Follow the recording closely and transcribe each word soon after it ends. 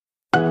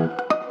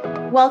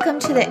Welcome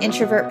to the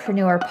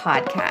Introvertpreneur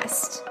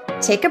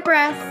podcast. Take a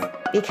breath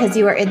because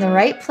you are in the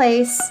right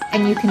place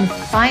and you can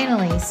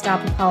finally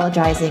stop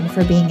apologizing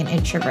for being an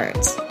introvert.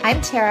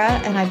 I'm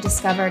Tara and I've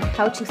discovered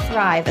how to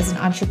thrive as an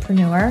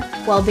entrepreneur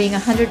while being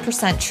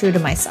 100% true to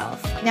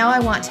myself. Now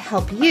I want to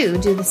help you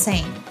do the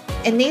same.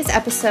 In these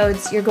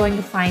episodes, you're going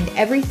to find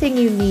everything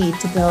you need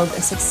to build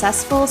a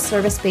successful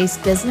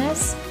service-based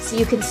business so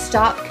you can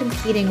stop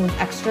competing with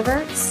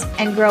extroverts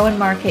and grow and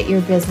market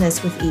your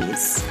business with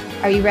ease.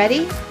 Are you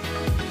ready?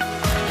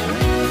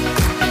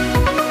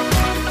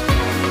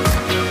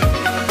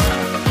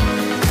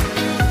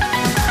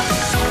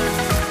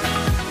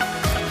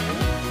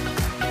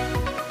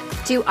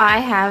 Do I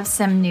have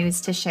some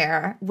news to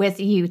share with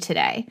you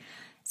today?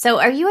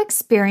 So are you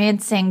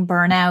experiencing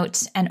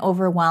burnout and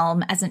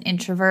overwhelm as an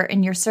introvert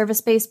in your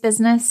service-based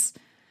business?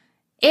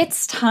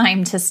 It's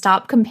time to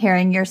stop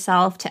comparing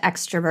yourself to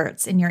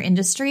extroverts in your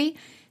industry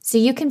so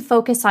you can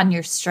focus on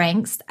your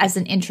strengths as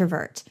an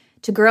introvert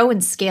to grow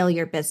and scale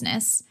your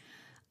business.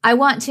 I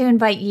want to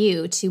invite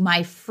you to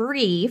my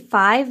free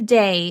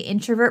 5-day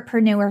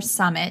Introvertpreneur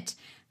Summit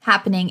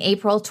happening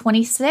April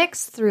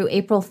 26th through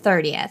April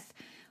 30th.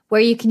 Where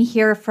you can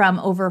hear from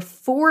over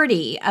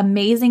 40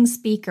 amazing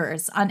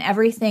speakers on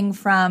everything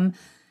from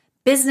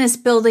business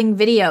building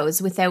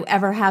videos without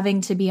ever having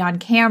to be on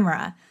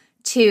camera,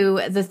 to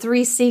the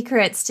 3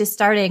 secrets to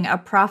starting a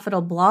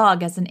profitable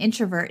blog as an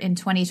introvert in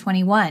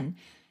 2021,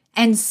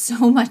 and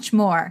so much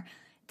more.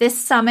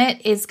 This summit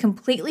is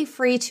completely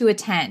free to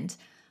attend.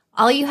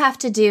 All you have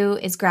to do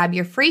is grab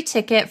your free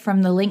ticket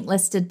from the link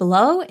listed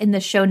below in the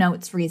show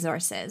notes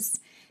resources.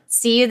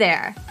 See you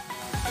there.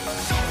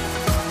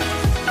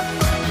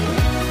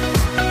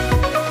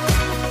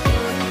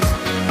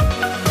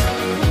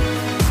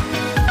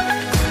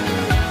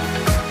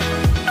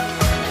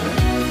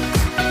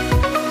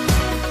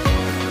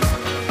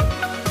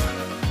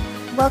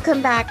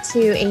 Welcome back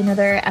to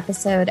another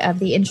episode of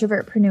the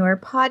Introvertpreneur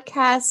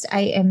podcast.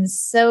 I am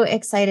so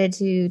excited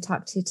to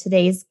talk to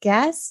today's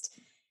guest.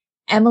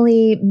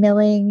 Emily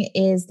Milling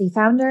is the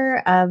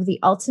founder of The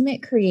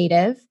Ultimate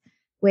Creative,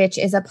 which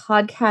is a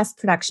podcast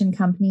production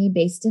company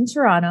based in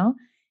Toronto.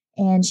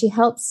 And she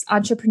helps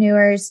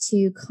entrepreneurs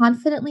to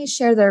confidently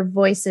share their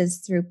voices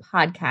through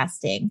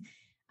podcasting,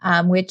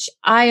 which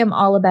I am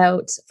all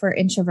about for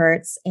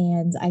introverts.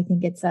 And I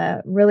think it's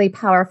a really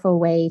powerful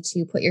way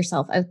to put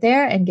yourself out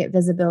there and get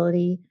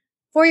visibility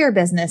for your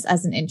business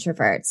as an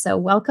introvert. So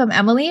welcome,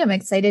 Emily. I'm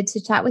excited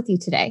to chat with you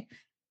today.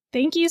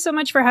 Thank you so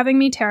much for having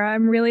me, Tara.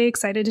 I'm really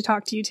excited to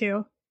talk to you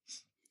too.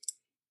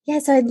 Yeah,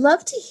 so I'd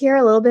love to hear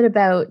a little bit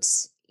about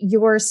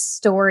your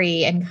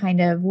story and kind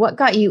of what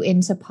got you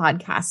into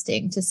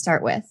podcasting to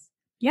start with.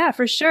 Yeah,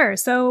 for sure.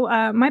 So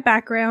my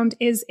background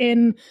is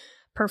in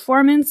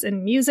performance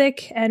and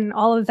music and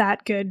all of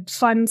that good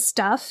fun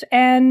stuff.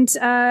 And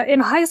in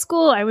high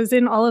school, I was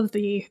in all of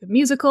the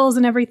musicals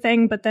and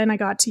everything, but then I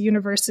got to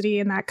university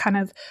and that kind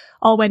of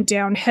all went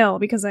downhill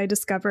because I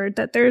discovered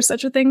that there's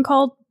such a thing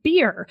called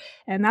beer.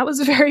 And that was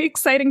a very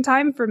exciting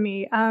time for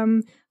me.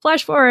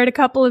 Flash forward a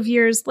couple of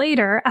years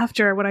later,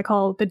 after what I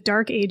call the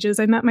dark ages,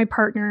 I met my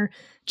partner,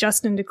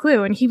 Justin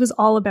Decloux, and he was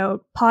all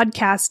about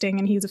podcasting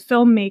and he's a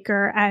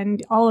filmmaker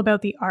and all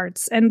about the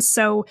arts. And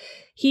so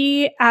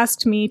he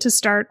asked me to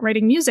start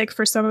writing music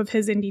for some of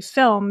his indie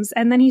films.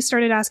 And then he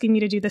started asking me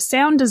to do the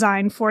sound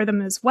design for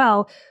them as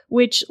well,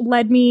 which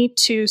led me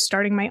to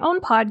starting my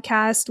own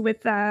podcast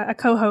with a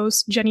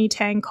co-host, Jenny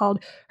Tang,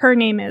 called Her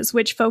Name Is,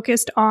 which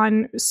focused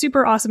on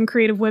super awesome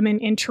creative women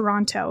in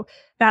Toronto.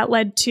 That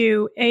led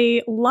to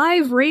a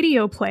live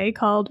radio play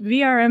called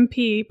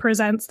VRMP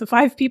Presents The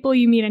 5 People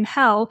You Meet in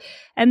Hell.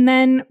 And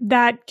then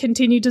that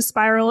continued to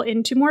spiral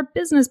into more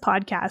business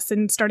podcasts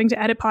and starting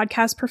to edit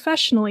podcasts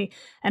professionally.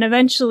 And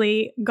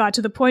eventually got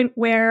to the point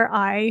where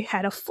I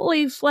had a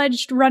fully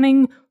fledged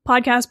running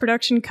podcast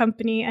production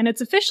company. And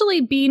it's officially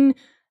been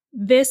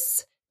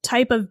this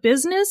type of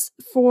business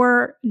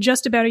for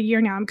just about a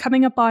year now. I'm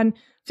coming up on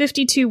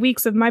 52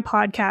 weeks of my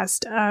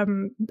podcast,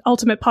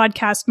 Ultimate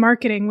Podcast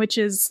Marketing, which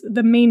is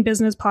the main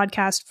business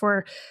podcast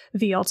for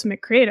The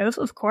Ultimate Creative,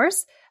 of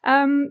course.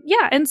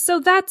 And so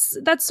that's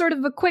sort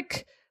of a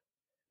quick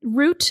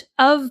route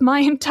of my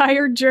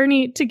entire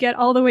journey to get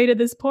all the way to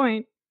this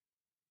point.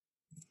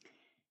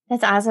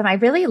 That's awesome. I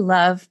really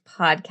love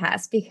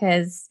podcasts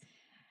because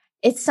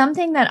it's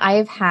something that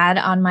I've had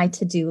on my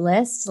to-do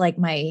list, like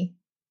my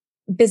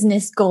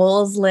business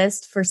goals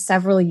list for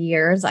several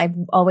years. I've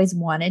always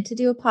wanted to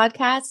do a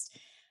podcast.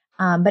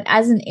 But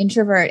as an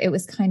introvert, it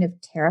was kind of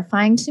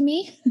terrifying to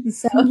me.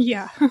 So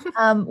yeah.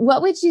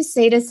 What would you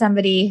say to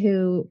somebody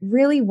who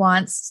really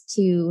wants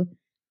to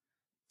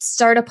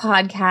start a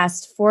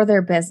podcast for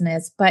their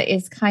business, but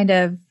is kind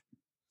of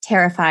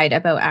terrified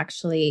about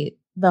actually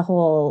the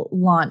whole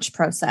launch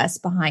process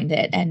behind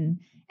it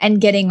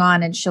and getting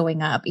on and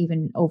showing up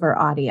even over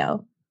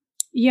audio?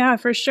 Yeah,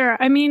 for sure.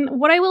 I mean,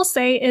 what I will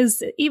say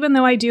is, even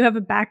though I do have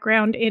a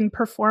background in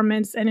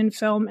performance and in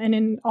film and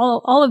in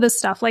all of this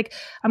stuff, like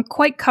I'm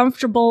quite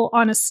comfortable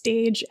on a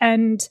stage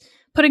and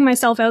putting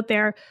myself out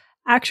there.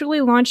 actually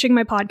launching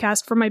my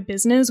podcast for my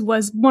business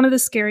was one of the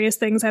scariest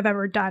things I've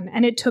ever done.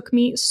 And it took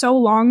me so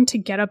long to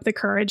get up the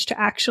courage to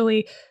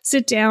actually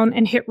sit down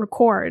and hit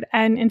record.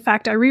 And in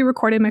fact, I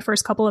re-recorded my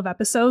first couple of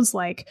episodes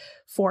like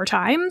 4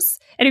 times.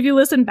 And if you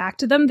listen back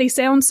to them, they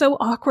sound so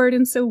awkward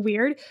and so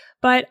weird.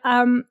 But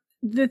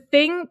the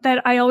thing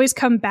that I always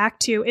come back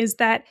to is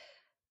that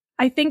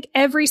I think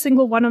every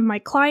single one of my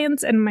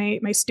clients and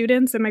my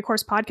students in my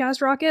course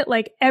Podcast Rocket,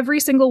 like every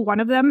single one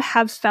of them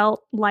have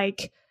felt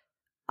like,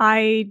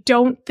 I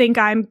don't think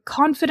I'm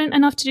confident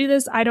enough to do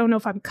this. I don't know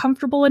if I'm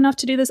comfortable enough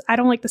to do this. I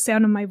don't like the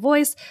sound of my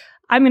voice.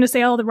 I'm going to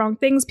say all the wrong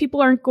things.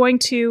 People aren't going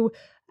to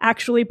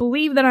actually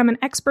believe that I'm an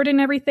expert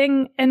in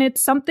everything. And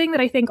it's something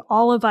that I think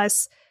all of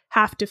us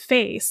have to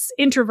face,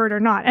 introvert or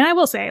not. And I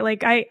will say,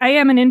 like, I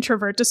am an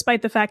introvert,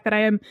 despite the fact that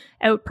I am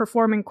out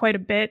performing quite a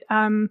bit.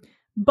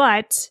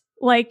 But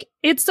like,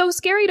 it's so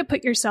scary to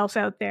put yourself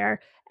out there.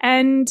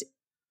 And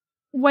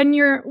when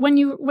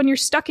you're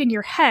stuck in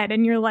your head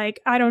and you're like,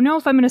 I don't know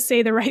if I'm going to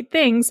say the right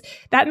things,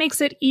 that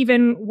makes it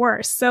even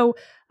worse. So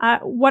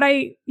what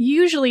I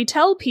usually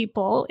tell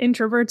people,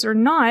 introverts or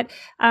not,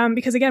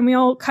 because again, we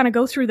all kind of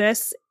go through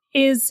this,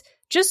 is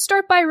just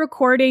start by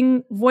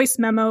recording voice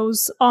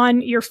memos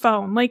on your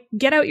phone. Like,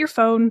 get out your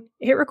phone,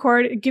 hit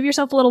record, give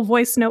yourself a little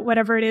voice note,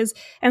 whatever it is,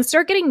 and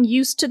start getting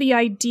used to the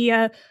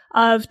idea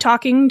of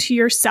talking to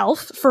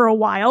yourself for a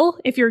while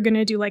if you're going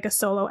to do like a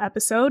solo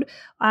episode,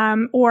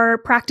 or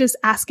practice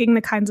asking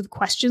the kinds of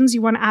questions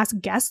you want to ask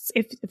guests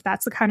if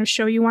that's the kind of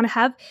show you want to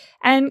have,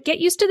 and get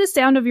used to the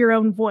sound of your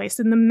own voice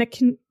and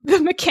the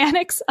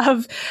mechanics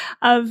of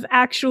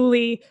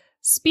actually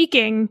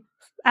speaking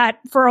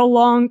for a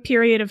long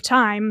period of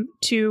time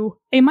to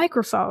a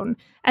microphone.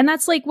 And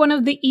that's like one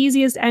of the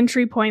easiest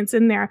entry points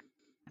in there.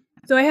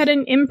 So I had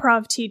an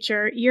improv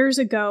teacher years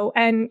ago,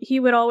 and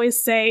he would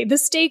always say, the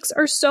stakes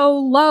are so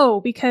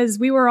low, because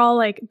we were all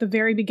like the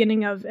very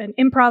beginning of an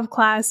improv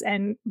class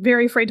and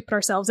very afraid to put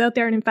ourselves out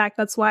there. And in fact,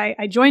 that's why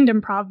I joined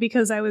improv,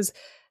 because I was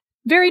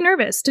very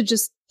nervous to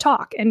just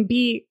talk and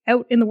be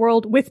out in the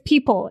world with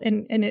people.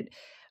 And it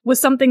was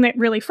something that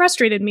really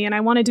frustrated me. And I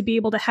wanted to be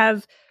able to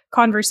have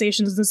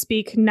conversations and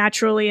speak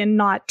naturally and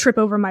not trip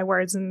over my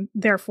words. And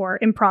therefore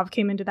improv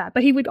came into that.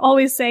 But he would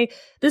always say,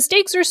 the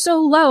stakes are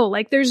so low,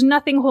 like there's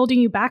nothing holding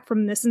you back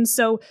from this. And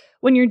so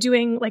when you're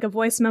doing like a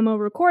voice memo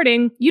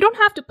recording, you don't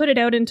have to put it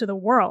out into the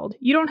world.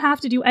 You don't have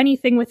to do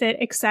anything with it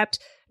except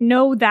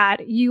know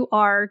that you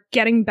are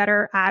getting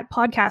better at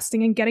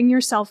podcasting and getting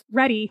yourself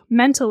ready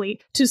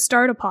mentally to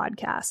start a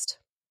podcast.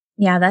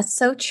 Yeah, that's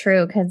so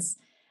true. Because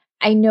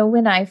I know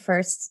when I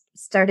first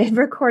started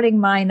recording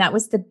mine, that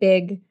was the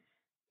big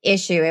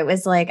issue. It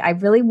was like, I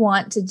really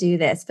want to do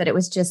this, but it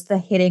was just the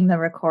hitting the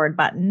record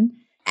button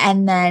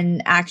and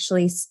then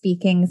actually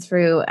speaking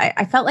through.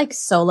 I felt like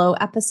solo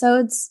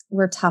episodes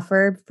were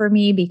tougher for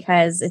me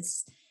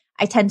because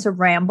I tend to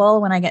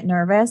ramble when I get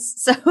nervous.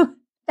 So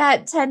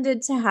that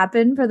tended to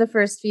happen for the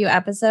first few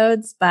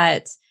episodes.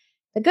 But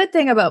the good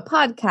thing about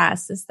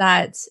podcasts is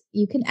that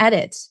you can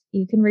edit,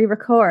 you can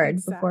re-record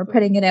before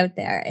putting it out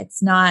there.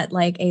 It's not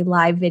like a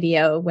live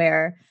video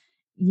where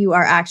you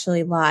are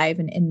actually live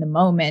and in the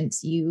moment.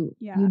 You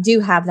do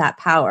have that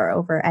power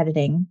over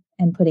editing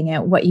and putting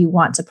out what you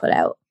want to put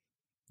out.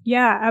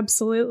 Yeah,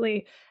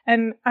 absolutely.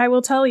 And I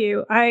will tell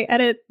you, I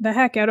edit the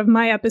heck out of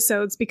my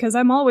episodes because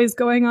I'm always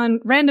going on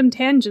random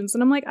tangents.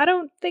 And I'm like, I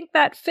don't think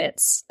that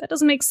fits. That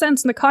doesn't make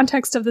sense in the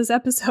context of this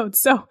episode.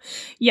 So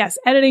yes,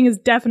 editing is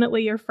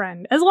definitely your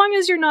friend, as long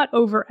as you're not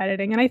over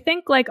editing. And I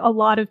think like a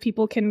lot of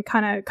people can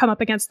kind of come up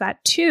against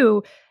that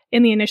too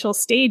in the initial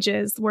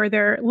stages, where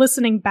they're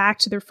listening back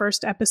to their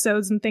first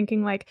episodes and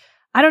thinking like,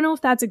 I don't know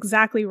if that's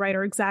exactly right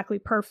or exactly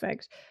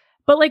perfect.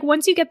 But like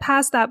once you get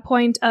past that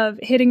point of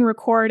hitting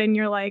record and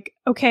you're like,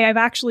 okay, I've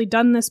actually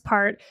done this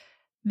part,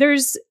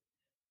 there's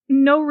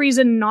no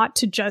reason not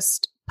to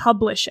just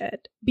publish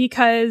it,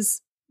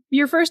 because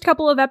your first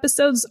couple of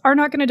episodes are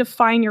not going to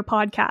define your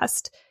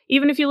podcast.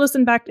 Even if you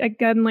listen back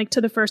again, like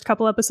to the first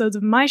couple episodes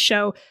of my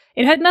show,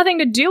 it had nothing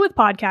to do with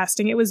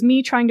podcasting. It was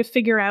me trying to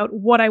figure out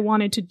what I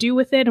wanted to do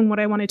with it and what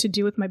I wanted to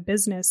do with my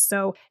business.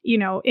 So,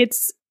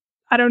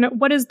 I don't know.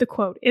 What is the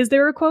quote? Is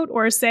there a quote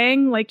or a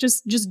saying like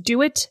just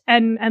do it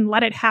and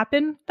let it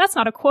happen? That's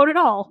not a quote at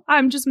all.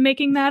 I'm just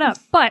making that up.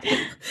 But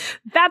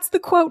that's the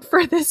quote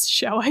for this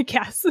show, I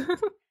guess.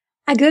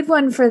 A good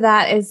one for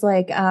that is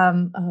like,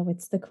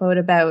 what's the quote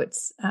about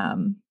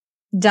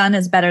done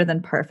is better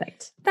than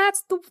perfect?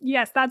 That's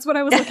what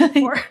I was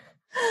looking for.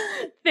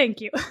 Thank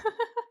you.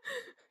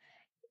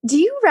 Do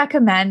you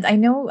recommend, I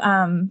know,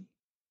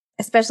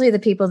 especially the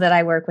people that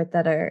I work with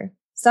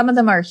some of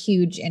them are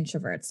huge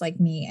introverts like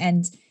me.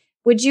 And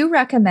would you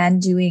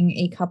recommend doing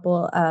a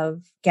couple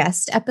of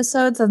guest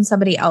episodes on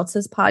somebody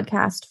else's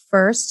podcast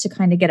first to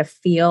kind of get a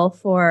feel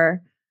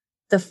for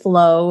the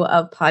flow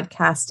of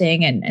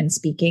podcasting and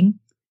speaking?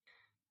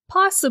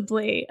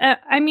 Possibly.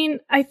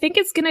 I think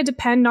it's going to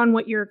depend on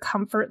what your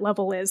comfort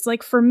level is.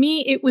 Like for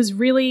me, it was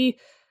really,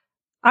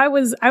 I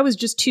was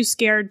just too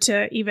scared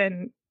to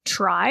even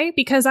try,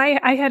 because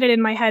I had it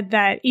in my head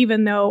that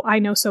even though I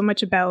know so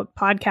much about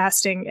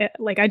podcasting,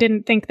 I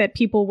didn't think that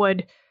people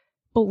would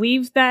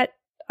believe that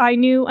I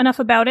knew enough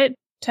about it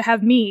to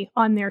have me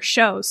on their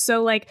show.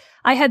 So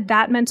I had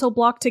that mental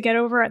block to get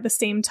over at the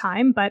same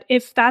time. But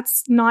if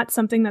that's not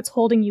something that's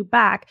holding you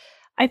back,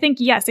 I think,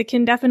 yes, it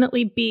can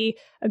definitely be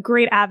a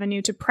great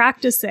avenue to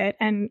practice it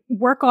and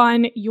work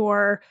on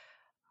your,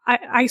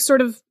 I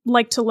sort of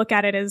like to look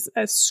at it as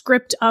a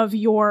script of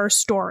your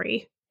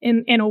story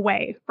in a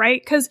way,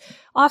 right? Because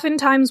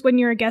oftentimes when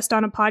you're a guest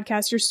on a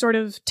podcast, you're sort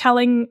of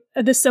telling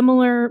a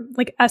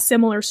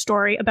similar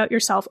story about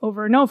yourself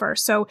over and over.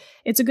 So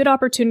it's a good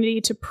opportunity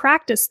to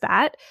practice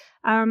that.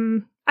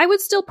 I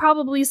would still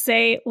probably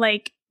say,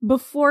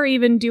 before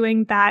even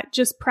doing that,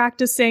 just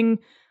practicing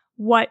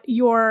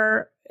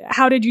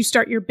how did you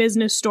start your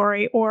business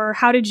story, or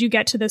how did you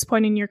get to this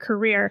point in your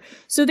career,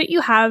 so that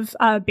you have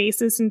a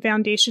basis and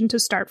foundation to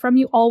start from.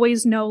 You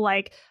always know,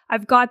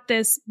 I've got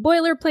this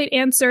boilerplate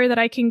answer that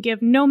I can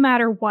give no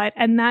matter what,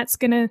 and that's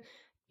going to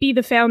be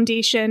the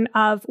foundation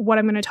of what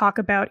I'm going to talk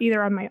about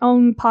either on my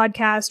own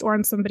podcast or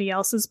on somebody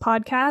else's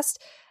podcast.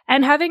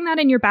 And having that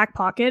in your back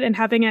pocket and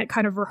having it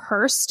kind of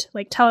rehearsed,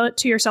 tell it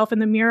to yourself in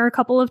the mirror a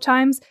couple of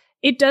times,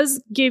 it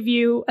does give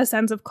you a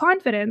sense of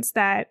confidence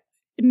that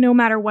no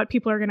matter what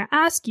people are going to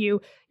ask you,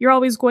 you're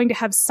always going to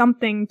have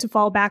something to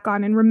fall back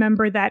on and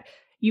remember that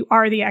you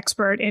are the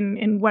expert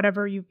in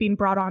whatever you've been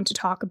brought on to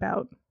talk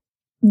about.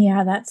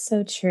 Yeah, that's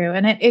so true.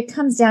 And it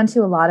comes down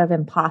to a lot of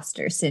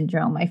imposter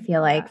syndrome, I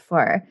feel like,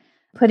 for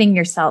putting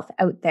yourself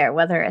out there,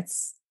 whether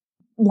it's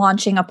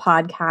launching a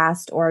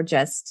podcast or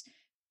just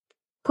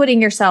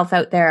putting yourself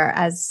out there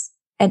as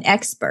an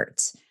expert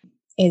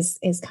is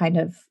kind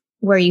of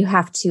where you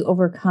have to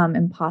overcome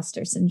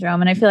imposter syndrome.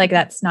 And I feel like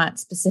that's not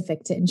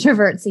specific to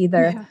introverts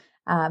either. Yeah.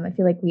 I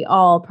feel like we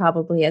all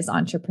probably as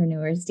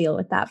entrepreneurs deal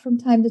with that from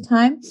time to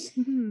time.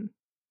 Mm-hmm.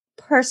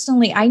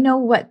 Personally, I know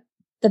what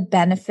the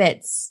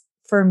benefits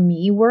for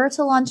me were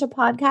to launch a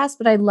podcast,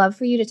 but I'd love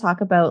for you to talk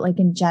about,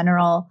 in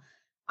general,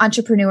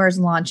 entrepreneurs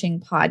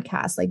launching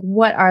podcasts.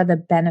 What are the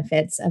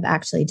benefits of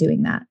actually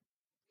doing that?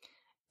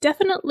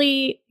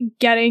 Definitely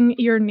getting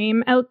your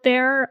name out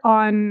there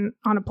on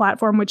a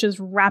platform which is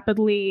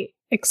rapidly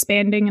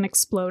expanding and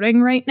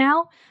exploding right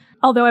now.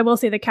 Although I will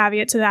say the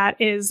caveat to that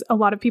is a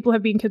lot of people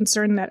have been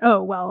concerned that,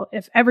 oh, well,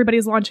 if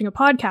everybody's launching a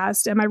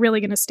podcast, am I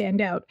really going to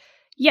stand out?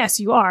 Yes,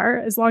 you are,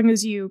 as long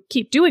as you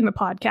keep doing the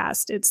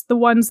podcast. It's the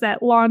ones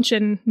that launch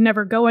and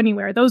never go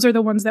anywhere. Those are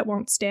the ones that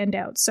won't stand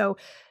out. So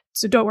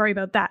don't worry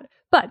about that.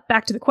 But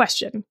back to the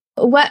question.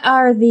 What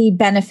are the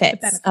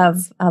benefits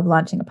of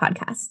launching a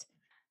podcast?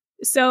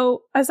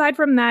 So aside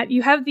from that,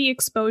 you have the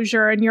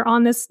exposure and you're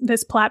on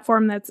this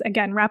platform that's,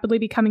 again, rapidly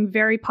becoming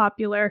very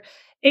popular.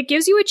 It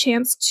gives you a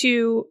chance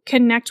to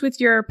connect with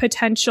your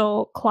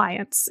potential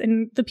clients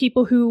and the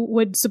people who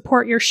would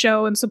support your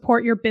show and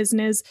support your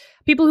business,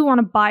 people who want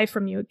to buy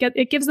from you.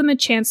 It gives them a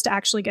chance to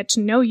actually get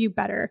to know you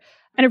better.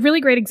 And a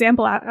really great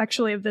example,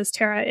 actually, of this,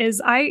 Tara, is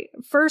I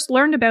first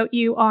learned about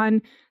you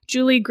on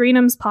Julie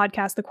Greenham's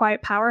podcast, the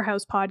Quiet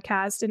Powerhouse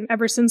podcast. And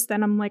ever since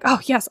then, I'm like, oh,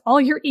 yes, all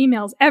your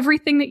emails,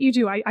 everything that you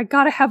do, I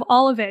got to have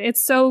all of it.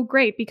 It's so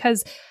great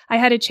because I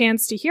had a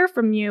chance to hear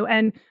from you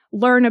and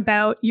learn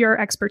about your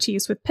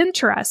expertise with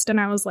Pinterest. And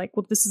I was like,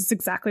 well, this is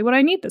exactly what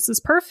I need. This is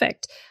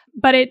perfect.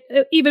 But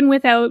even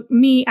without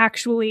me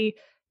actually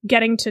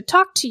getting to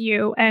talk to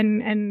you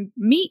and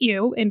meet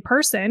you in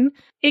person,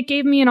 it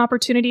gave me an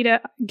opportunity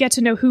to get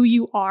to know who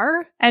you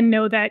are and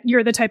know that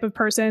you're the type of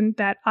person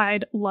that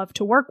I'd love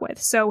to work with.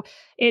 So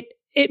it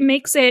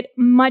makes it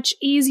much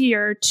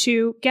easier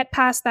to get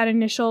past that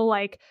initial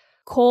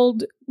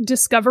cold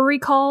discovery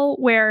call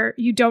where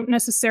you don't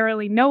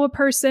necessarily know a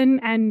person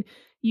and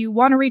you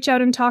want to reach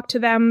out and talk to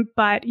them,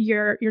 but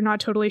you're not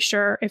totally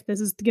sure if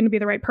this is going to be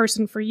the right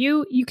person for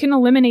you. You can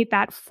eliminate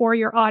that for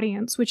your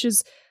audience, which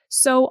is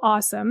so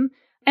awesome.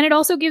 And it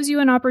also gives you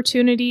an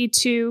opportunity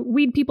to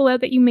weed people out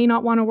that you may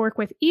not want to work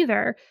with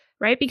either,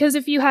 right? Because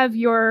if you have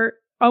your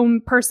own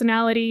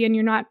personality and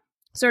you're not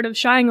sort of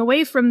shying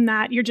away from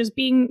that, you're just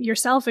being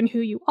yourself and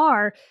who you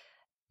are,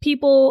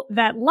 people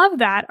that love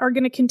that are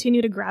going to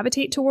continue to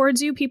gravitate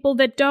towards you. People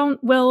that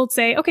don't will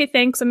say, okay,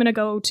 thanks, I'm going to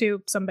go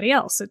to somebody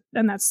else.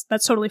 And that's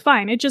totally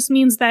fine. It just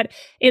means that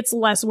it's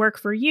less work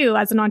for you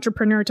as an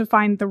entrepreneur to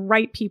find the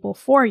right people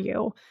for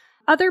you.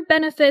 Other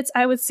benefits,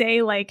 I would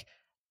say,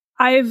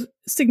 I've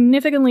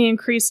significantly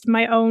increased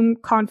my own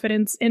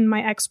confidence in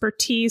my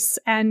expertise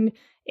and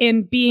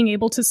in being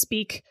able to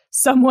speak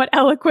somewhat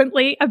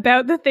eloquently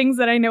about the things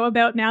that I know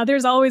about now.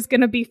 There's always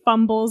going to be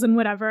fumbles and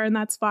whatever, and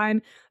that's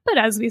fine. But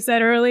as we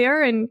said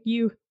earlier, and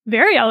you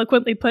very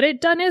eloquently put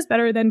it, done is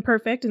better than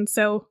perfect. And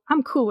so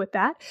I'm cool with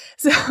that.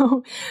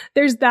 So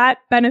there's that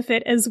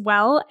benefit as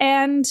well.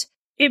 And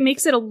it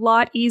makes it a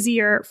lot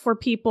easier for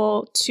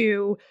people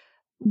to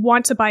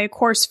want to buy a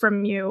course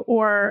from you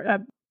or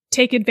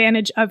take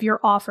advantage of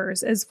your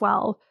offers as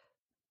well.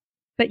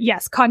 But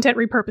yes, content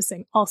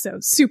repurposing, also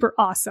super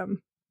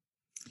awesome.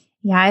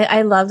 Yeah,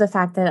 I love the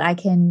fact that I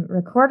can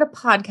record a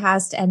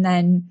podcast and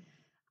then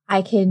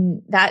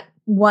that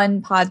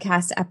one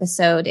podcast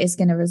episode is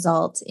going to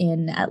result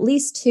in at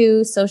least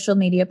 2 social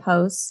media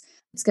posts.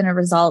 It's going to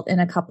result in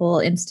a couple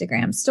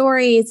Instagram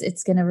stories.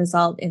 It's going to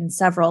result in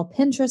several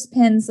Pinterest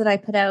pins that I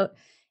put out,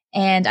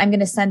 and I'm going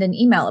to send an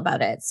email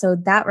about it. So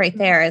that right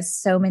there is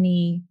so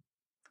many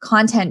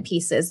content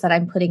pieces that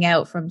I'm putting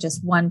out from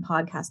just one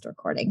podcast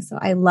recording. So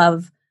I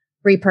love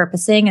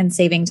repurposing and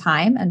saving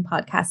time, and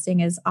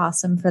podcasting is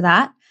awesome for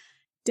that.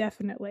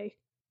 Definitely.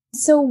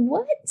 So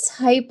what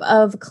type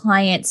of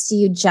clients do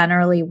you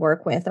generally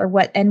work with, or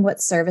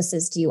what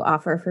services do you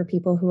offer for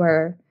people who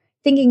are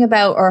thinking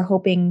about or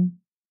hoping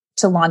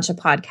to launch a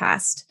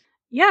podcast?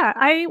 Yeah,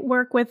 I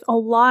work with a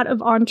lot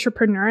of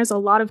entrepreneurs, a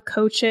lot of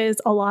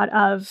coaches, a lot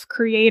of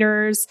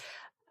creators.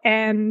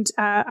 And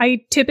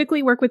I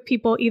typically work with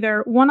people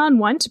either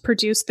one-on-one to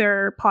produce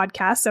their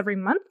podcasts every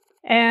month.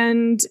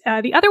 And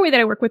the other way that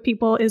I work with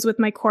people is with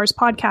my course,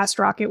 Podcast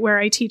Rocket, where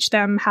I teach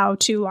them how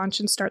to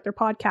launch and start their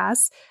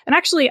podcasts. And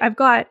actually, I've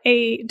got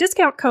a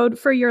discount code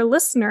for your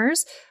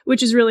listeners,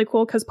 which is really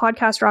cool because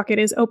Podcast Rocket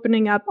is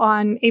opening up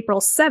on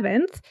April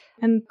 7th,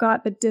 and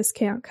got the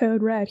discount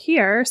code right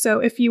here. So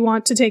if you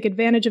want to take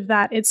advantage of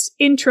that, it's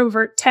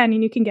Introvert10,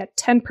 and you can get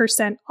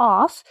 10%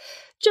 off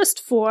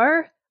just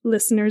for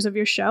listeners of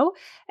your show.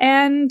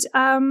 And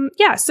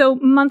so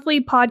monthly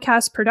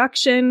podcast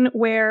production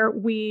where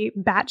we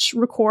batch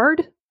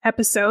record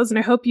episodes. And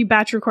I hope you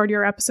batch record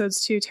your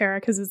episodes too, Tara,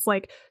 because it's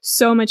like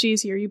so much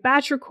easier. You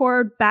batch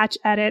record, batch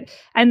edit,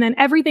 and then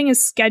everything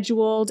is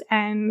scheduled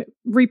and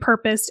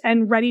repurposed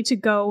and ready to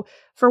go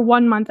for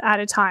 1 month at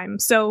a time.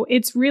 So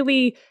it's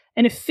really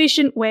an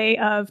efficient way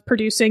of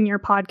producing your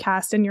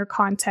podcast and your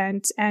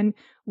content. And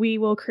we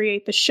will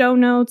create the show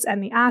notes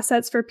and the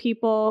assets for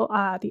people,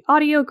 the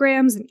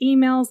audiograms and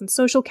emails and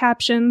social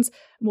captions.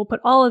 And we'll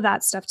put all of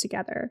that stuff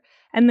together.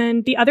 And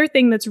then the other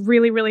thing that's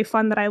really, really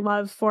fun that I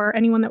love for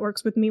anyone that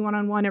works with me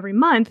one-on-one every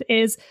month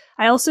is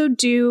I also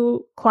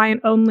do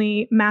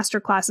client-only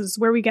masterclasses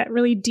where we get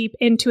really deep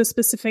into a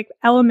specific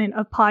element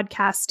of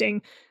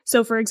podcasting.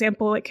 So for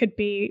example, it could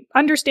be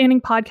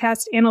understanding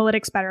podcast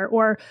analytics better,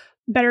 or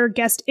better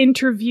guest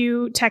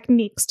interview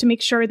techniques to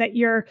make sure that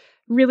you're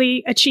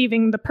really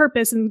achieving the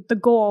purpose and the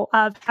goal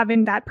of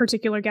having that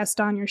particular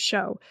guest on your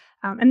show.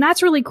 And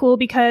that's really cool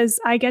because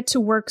I get to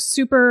work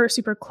super,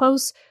 super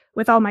close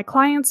with all my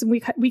clients, and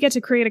we get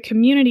to create a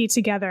community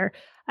together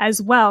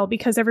as well,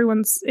 because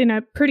everyone's in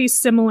a pretty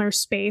similar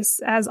space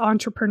as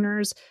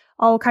entrepreneurs,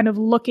 all kind of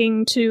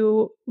looking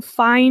to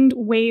find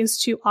ways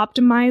to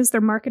optimize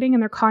their marketing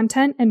and their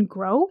content and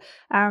grow.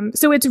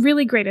 So it's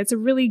really great. It's a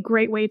really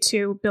great way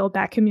to build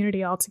that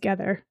community all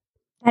together.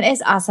 That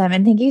is awesome.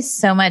 And thank you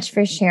so much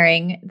for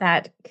sharing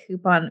that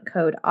coupon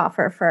code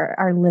offer for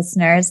our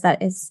listeners.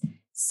 That is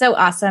so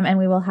awesome. And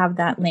we will have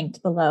that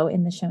linked below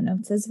in the show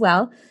notes as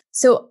well.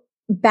 So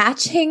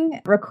batching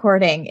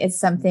recording is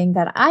something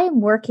that I am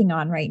working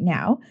on right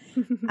now.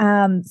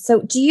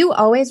 So do you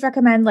always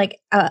recommend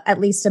at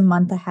least a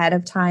month ahead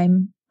of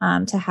time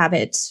to have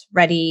it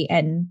ready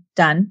and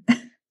done?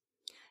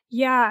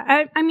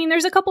 Yeah, I mean,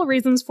 there's a couple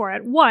reasons for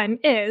it. One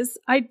is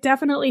I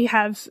definitely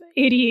have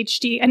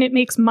ADHD, and it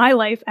makes my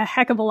life a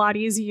heck of a lot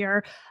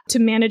easier to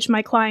manage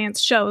my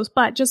clients' shows.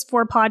 But just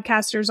for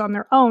podcasters on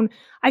their own,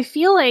 I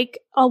feel like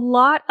a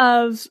lot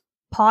of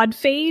pod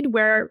fade,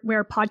 where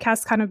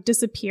podcasts kind of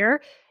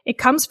disappear, it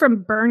comes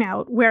from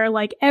burnout, where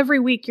like every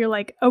week you're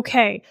like,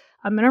 okay,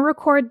 I'm going to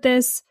record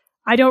this.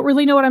 I don't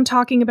really know what I'm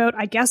talking about.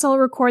 I guess I'll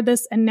record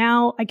this, and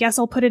now I guess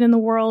I'll put it in the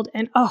world,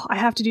 and I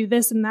have to do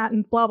this and that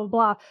and blah, blah,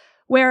 blah.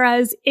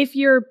 Whereas if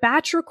you're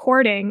batch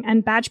recording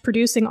and batch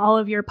producing all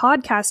of your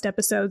podcast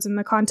episodes and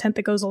the content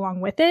that goes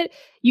along with it,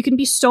 you can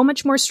be so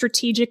much more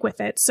strategic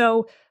with it.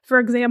 So for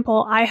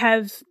example,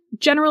 I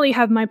generally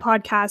have my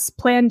podcasts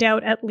planned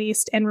out at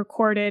least and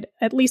recorded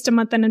at least a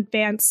month in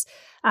advance.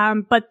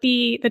 But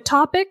the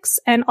topics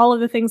and all of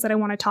the things that I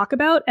want to talk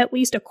about at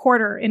least a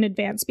quarter in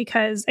advance,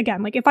 because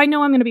again, like if I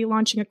know I'm going to be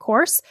launching a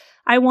course,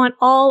 I want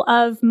all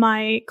of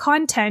my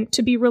content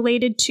to be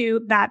related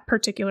to that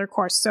particular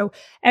course. So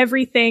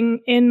everything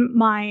in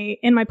my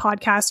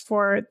podcast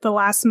for the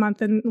last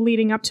month and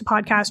leading up to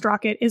Podcast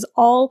Rocket is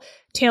all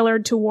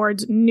tailored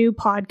towards new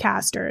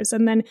podcasters.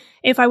 And then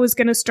if I was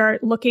going to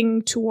start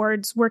looking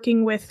towards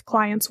working with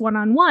clients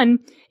one-on-one,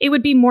 it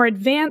would be more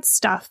advanced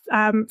stuff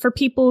for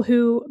people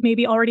who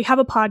maybe already have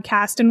a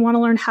podcast and want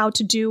to learn how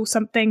to do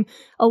something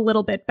a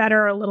little bit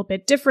better, a little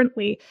bit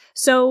differently.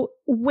 So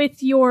with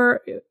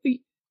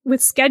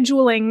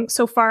scheduling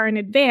so far in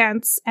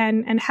advance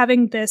and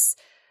having this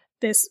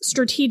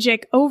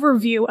strategic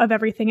overview of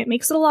everything, it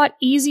makes it a lot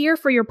easier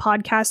for your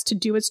podcast to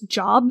do its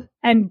job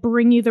and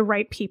bring you the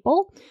right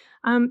people.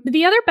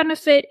 The other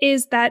benefit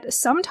is that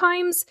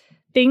sometimes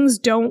things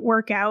don't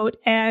work out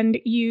and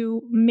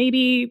you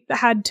maybe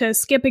had to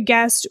skip a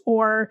guest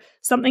or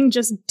something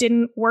just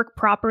didn't work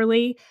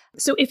properly.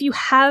 So if you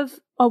have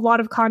a lot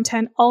of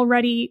content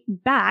already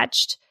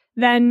batched,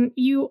 then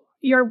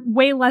you're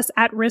way less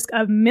at risk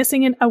of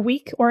missing a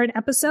week or an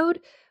episode,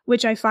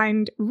 which I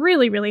find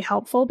really, really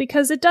helpful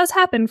because it does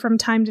happen from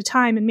time to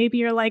time. And maybe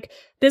you're like,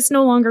 this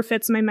no longer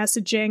fits my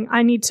messaging.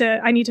 I need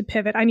to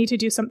pivot. I need to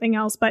do something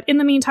else. But in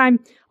the meantime,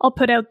 I'll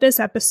put out this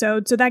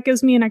episode. So that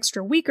gives me an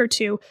extra week or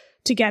two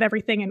to get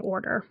everything in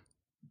order.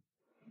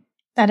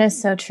 That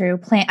is so true.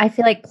 I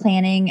feel like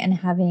planning and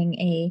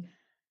having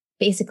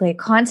basically a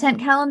content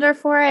calendar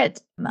for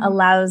it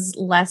allows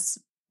less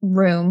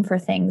room for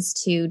things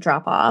to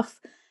drop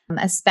off,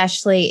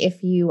 especially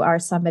if you are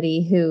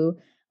somebody who,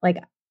 like,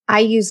 I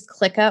use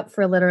ClickUp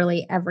for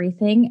literally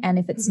everything. And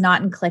if it's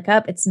not in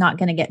ClickUp, it's not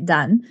going to get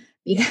done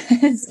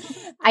because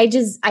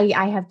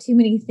I have too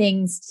many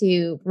things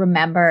to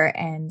remember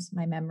and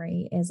my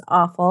memory is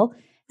awful.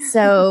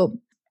 So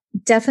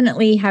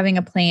definitely having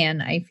a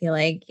plan, I feel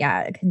like,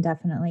 it can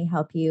definitely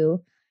help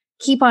you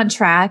keep on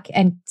track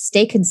and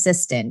stay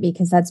consistent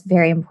because that's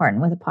very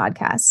important with a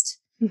podcast.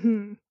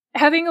 Mm-hmm.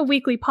 Having a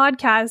weekly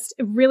podcast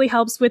really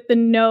helps with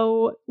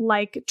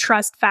the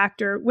trust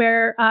factor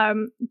where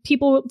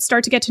people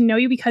start to get to know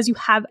you because you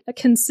have a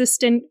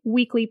consistent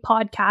weekly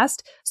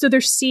podcast. So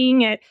they're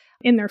seeing it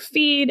in their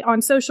feed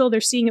on social,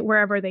 they're seeing it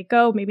wherever they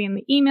go, maybe in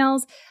the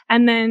emails,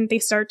 and then they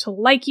start to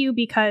like you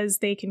because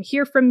they can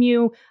hear from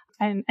you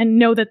and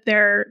know that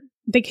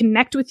they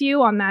connect with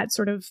you on that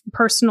sort of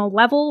personal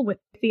level with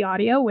the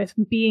audio, with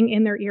being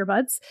in their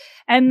earbuds.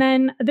 And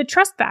then the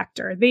trust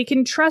factor. They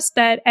can trust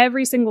that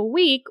every single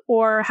week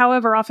or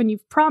however often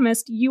you've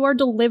promised, you are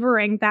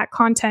delivering that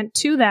content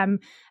to them.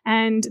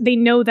 And they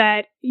know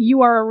that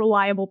you are a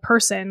reliable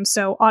person.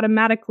 So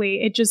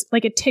automatically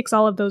it ticks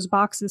all of those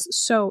boxes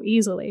so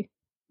easily.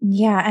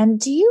 Yeah. And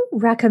do you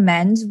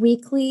recommend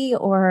weekly,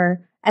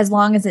 or as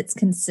long as it's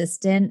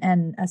consistent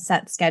and a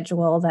set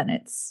schedule, then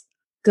it's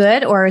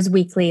good? Or is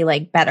weekly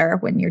better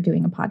when you're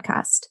doing a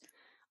podcast?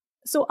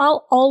 So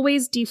I'll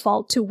always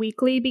default to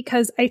weekly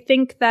because I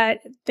think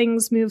that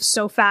things move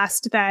so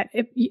fast that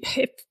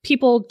if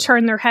people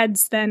turn their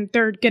heads, then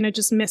they're going to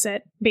just miss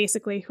it,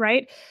 basically,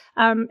 right?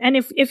 And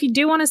if you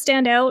do want to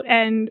stand out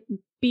and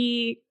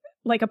be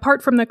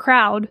apart from the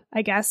crowd,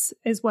 I guess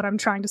is what I'm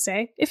trying to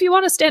say. If you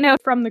want to stand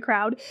out from the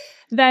crowd,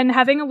 then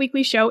having a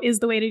weekly show is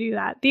the way to do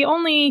that. The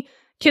only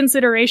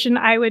consideration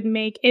I would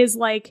make is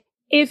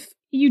if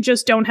you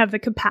just don't have the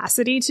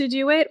capacity to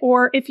do it,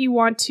 or if you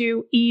want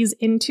to ease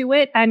into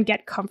it and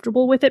get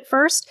comfortable with it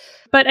first.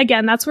 But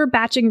again, that's where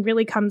batching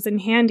really comes in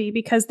handy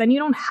because then you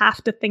don't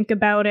have to think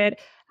about it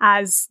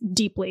as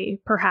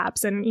deeply,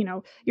 perhaps. And,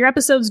 your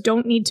episodes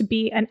don't need to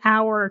be an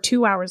hour or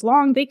 2 hours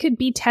long. They could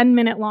be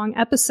 10-minute long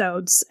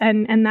episodes,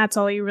 and that's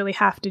all you really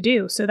have to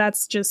do. So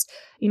that's just,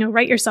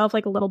 write yourself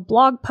a little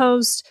blog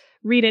post,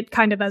 read it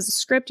kind of as a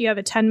script. You have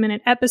a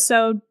 10-minute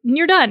episode and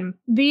you're done.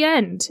 The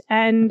end.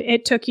 And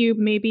it took you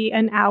maybe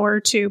an hour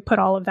to put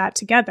all of that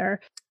together.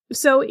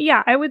 So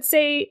yeah, I would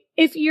say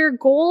if your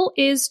goal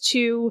is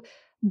to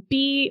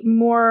be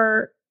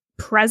more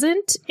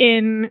present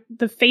in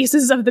the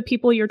faces of the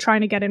people you're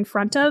trying to get in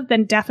front of,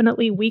 then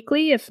definitely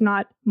weekly, if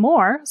not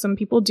more. Some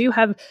people do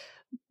have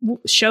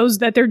shows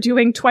that they're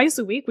doing twice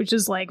a week, which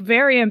is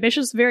very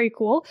ambitious, very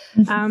cool.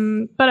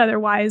 But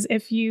otherwise,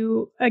 if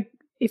you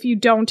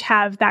don't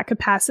have that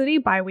capacity,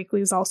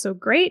 bi-weekly is also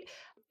great.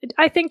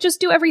 I think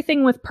just do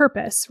everything with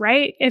purpose,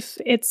 right? If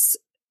it's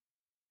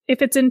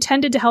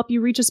intended to help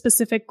you reach a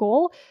specific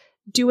goal,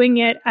 doing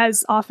it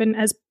as often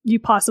as you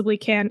possibly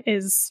can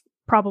is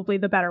probably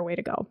the better way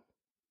to go.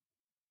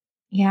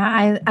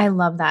 Yeah, I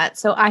love that.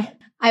 So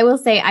I will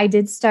say I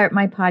did start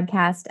my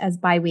podcast as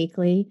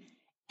bi-weekly,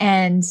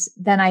 and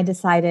then I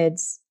decided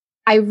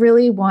I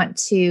really want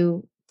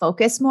to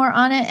focus more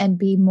on it and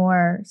be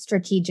more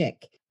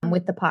strategic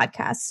with the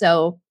podcast.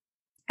 So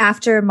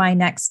after my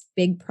next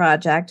big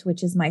project,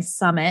 which is my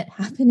summit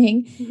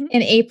happening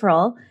in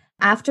April,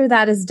 after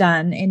that is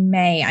done in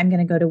May, I'm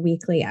going to go to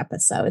weekly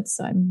episodes.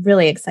 So I'm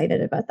really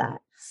excited about that.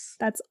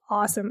 That's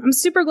awesome. I'm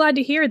super glad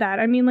to hear that.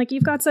 I mean,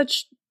 you've got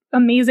such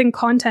amazing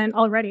content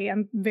already.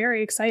 I'm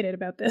very excited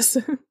about this.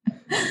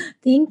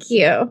 Thank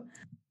you.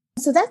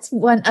 So that's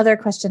one other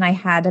question I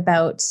had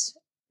about,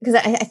 because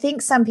I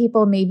think some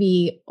people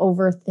maybe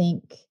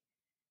overthink.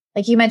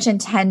 You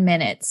mentioned 10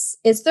 minutes.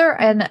 Is there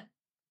an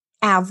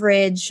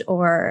average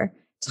or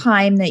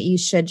time that you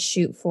should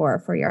shoot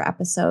for your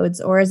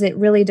episodes? Or is it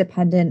really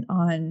dependent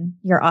on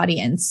your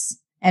audience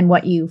and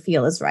what you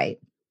feel is right?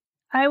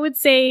 I would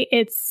say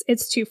it's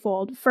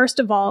twofold. First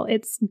of all,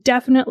 it's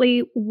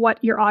definitely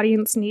what your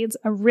audience needs.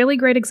 A really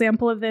great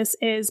example of this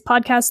is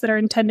podcasts that are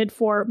intended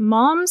for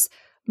moms.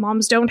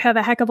 Moms don't have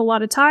a heck of a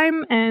lot of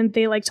time and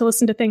they like to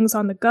listen to things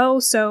on the go.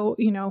 So,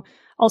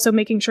 also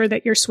making sure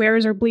that your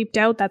swears are bleeped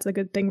out. That's a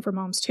good thing for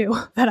moms too,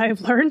 that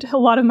I've learned. A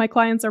lot of my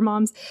clients are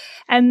moms.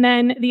 And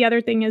then the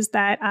other thing is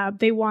that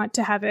they want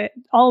to have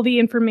all the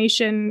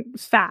information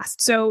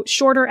fast. So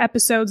shorter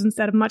episodes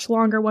instead of much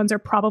longer ones are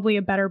probably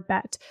a better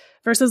bet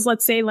versus,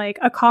 let's say,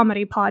 a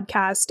comedy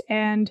podcast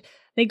and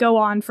they go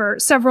on for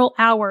several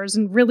hours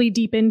and really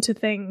deep into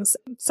things.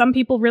 Some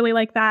people really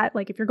like that.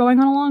 If you're going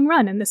on a long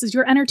run and this is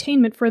your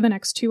entertainment for the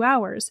next 2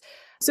 hours.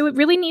 So it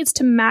really needs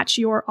to match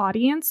your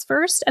audience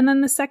first. And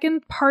then the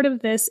second part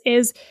of this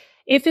is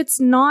if it's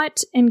not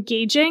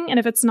engaging and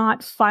if it's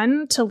not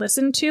fun to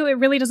listen to, it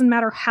really doesn't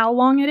matter how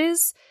long it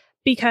is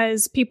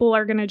because people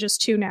are going to just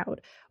tune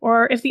out.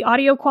 Or if the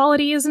audio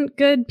quality isn't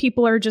good,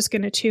 people are just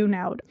going to tune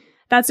out.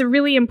 That's a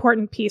really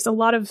important piece. A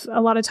lot of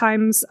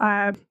times,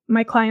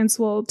 my clients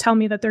will tell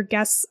me that their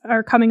guests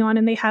are coming on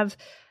and they have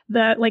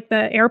the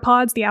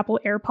AirPods, the Apple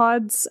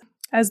AirPods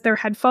as their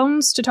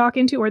headphones to talk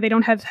into, or they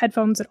don't have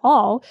headphones at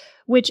all,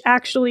 which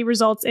actually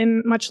results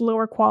in much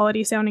lower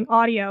quality sounding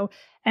audio.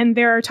 And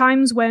there are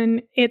times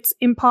when it's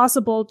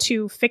impossible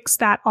to fix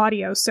that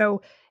audio.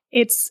 So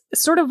it's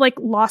sort of like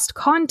lost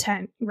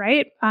content,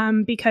 right?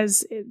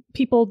 Because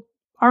people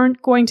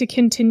aren't going to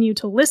continue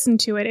to listen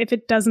to it if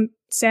it doesn't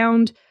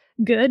sound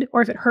good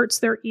or if it hurts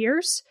their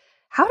ears.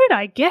 How did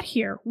I get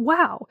here?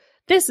 Wow.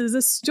 This is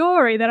a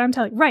story that I'm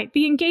telling. Right.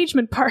 The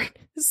engagement part.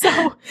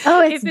 So,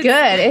 it's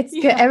good. It's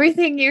good.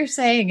 Everything you're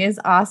saying is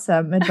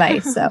awesome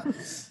advice. So,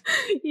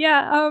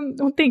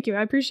 well, thank you.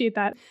 I appreciate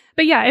that.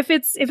 But yeah, if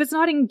it's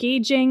not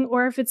engaging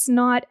or if it's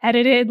not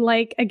edited,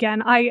 like,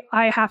 again, I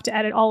have to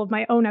edit all of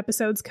my own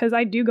episodes because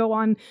I do go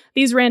on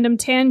these random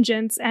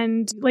tangents,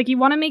 and like, you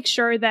want to make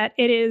sure that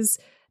it is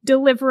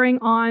delivering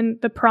on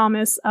the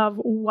promise of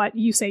what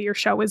you say your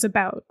show is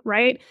about,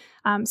 right?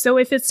 So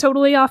if it's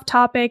totally off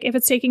topic, if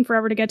it's taking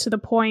forever to get to the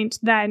point,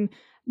 then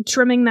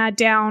trimming that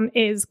down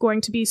is going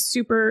to be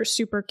super,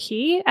 super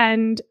key.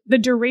 And the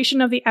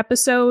duration of the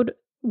episode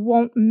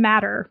won't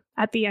matter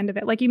at the end of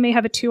it. Like, you may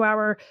have a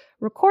 2-hour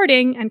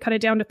recording and cut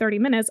it down to 30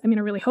 minutes. I mean,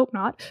 I really hope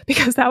not,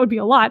 because that would be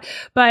a lot.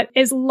 But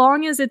as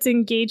long as it's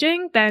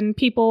engaging, then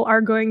people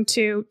are going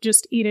to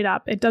just eat it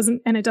up. It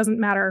doesn't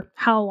matter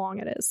how long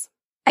it is.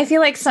 I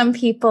feel like some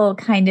people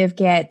kind of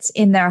get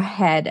in their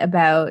head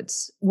about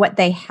what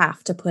they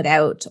have to put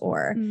out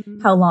or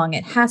how long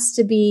it has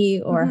to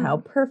be or how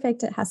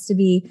perfect it has to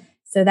be.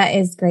 So that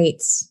is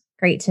great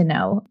to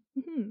know.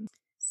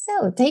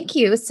 So thank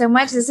you so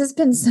much. This has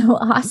been so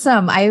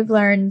awesome. I've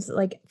learned,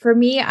 like, for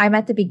me, I'm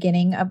at the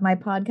beginning of my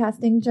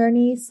podcasting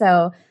journey.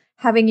 So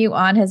having you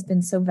on has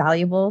been so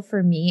valuable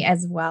for me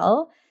as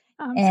well.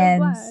 I'm so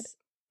glad.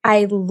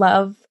 I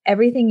love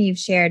everything you've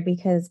shared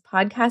because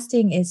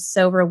podcasting is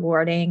so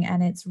rewarding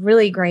and it's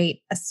really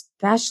great,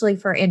 especially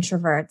for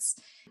introverts,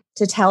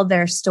 to tell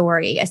their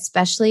story,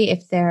 especially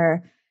if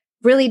they're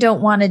really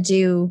don't want to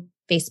do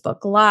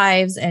Facebook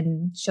Lives,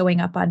 and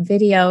showing up on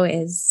video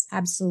is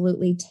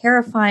absolutely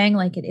terrifying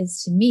like it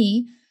is to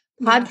me.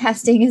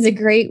 Podcasting is a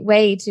great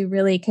way to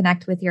really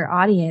connect with your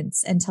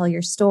audience and tell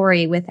your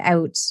story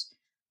without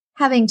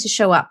having to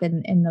show up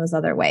in those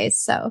other ways.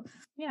 So,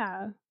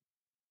 yeah.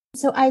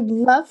 So I'd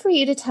love for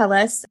you to tell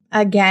us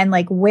again,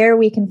 like, where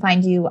we can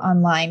find you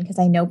online, because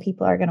I know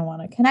people are going to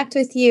want to connect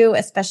with you,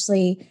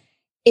 especially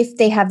if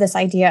they have this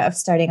idea of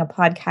starting a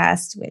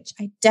podcast, which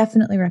I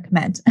definitely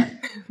recommend.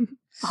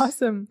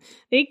 Awesome.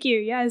 Thank you.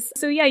 Yes.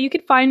 So yeah, you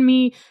could find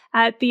me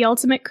at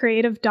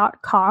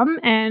theultimatecreative.com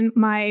and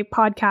my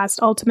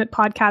podcast, Ultimate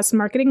Podcast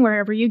Marketing,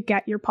 wherever you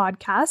get your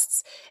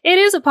podcasts. It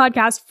is a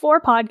podcast for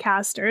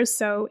podcasters.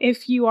 So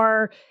if you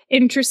are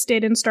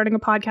interested in starting a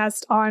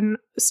podcast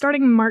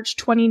starting March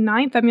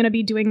 29th, I'm going to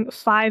be doing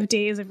 5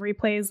 days of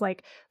replays,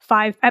 like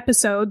 5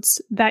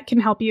 episodes that can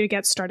help you to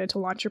get started to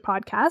launch your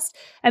podcast.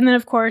 And then,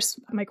 of course,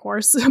 my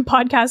course,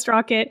 Podcast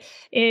Rocket,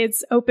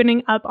 is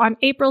opening up on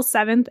April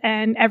 7th,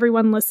 and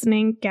everyone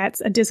listening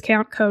gets a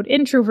discount code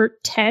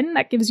Introvert10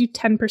 that gives you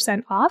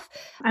 10% off.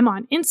 I'm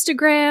on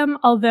Instagram,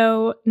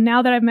 although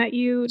now that I've met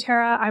you,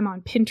 Tara, I'm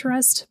on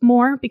Pinterest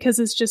more because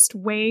it's just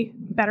way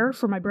better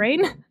for my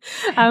brain.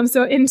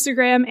 So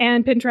Instagram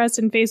and Pinterest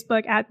and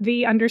Facebook at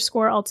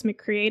 _Ultimate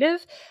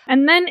Creative.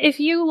 And then if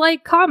you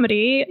like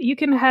comedy, you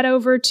can head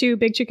over to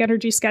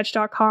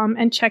BigChickEnergySketch.com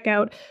and check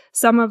out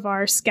some of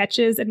our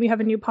sketches. And we have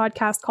a new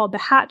podcast called The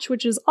Hatch,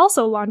 which is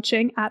also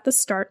launching at the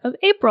start of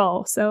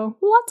April. So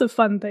lots of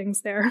fun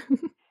things there.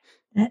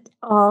 That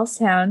all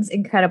sounds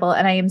incredible.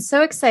 And I am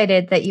so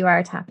excited that you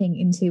are tapping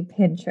into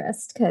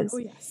Pinterest because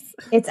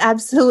it's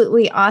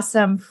absolutely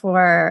awesome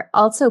for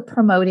also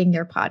promoting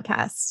your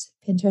podcast.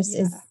 Pinterest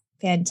is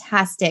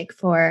fantastic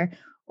for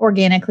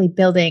organically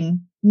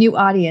building new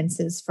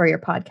audiences for your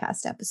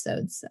podcast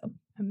episodes. So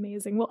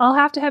amazing. Well, I'll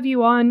have to have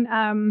you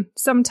on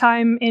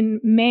sometime in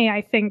May,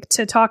 I think,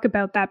 to talk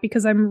about that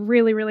because I'm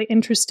really, really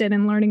interested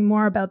in learning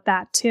more about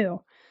that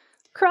too.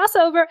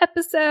 Crossover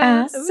episode.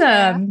 Awesome.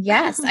 Yeah.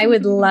 Yes, I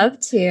would love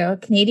to.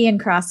 Canadian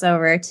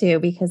crossover too,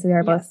 because we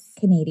are both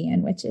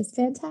Canadian, which is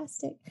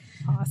fantastic.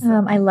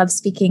 Awesome. I love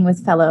speaking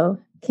with fellow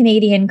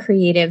Canadian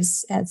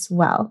creatives as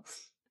well.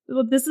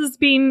 Well, this has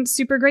been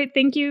super great.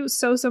 Thank you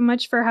so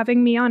much for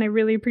having me on. I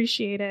really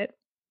appreciate it.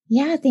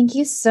 Yeah, thank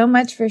you so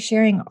much for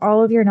sharing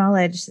all of your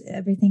knowledge.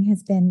 Everything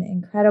has been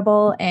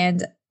incredible.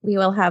 And we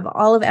will have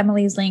all of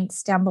Emily's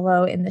links down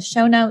below in the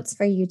show notes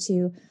for you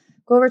to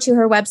go over to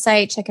her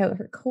website, check out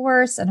her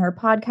course and her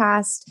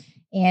podcast.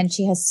 And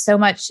she has so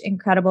much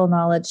incredible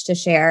knowledge to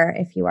share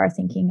if you are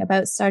thinking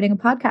about starting a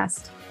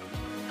podcast.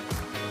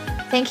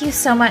 Thank you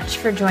so much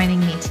for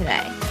joining me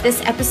today.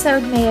 This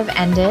episode may have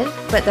ended,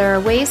 but there are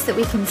ways that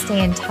we can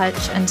stay in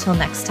touch until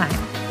next time.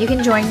 You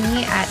can join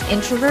me at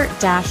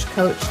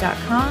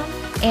introvert-coach.com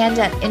and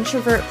at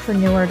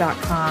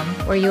introvertpreneur.com,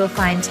 where you will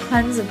find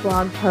tons of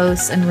blog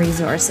posts and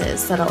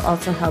resources that'll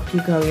also help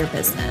you grow your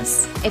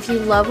business. If you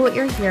love what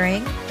you're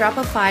hearing, drop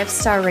a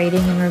 5-star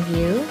rating and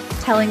review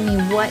telling me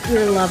what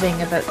you're loving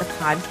about the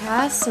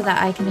podcast so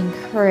that I can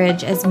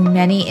encourage as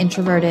many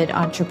introverted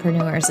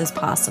entrepreneurs as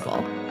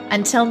possible.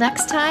 Until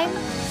next time,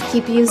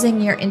 keep using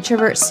your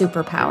introvert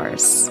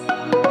superpowers.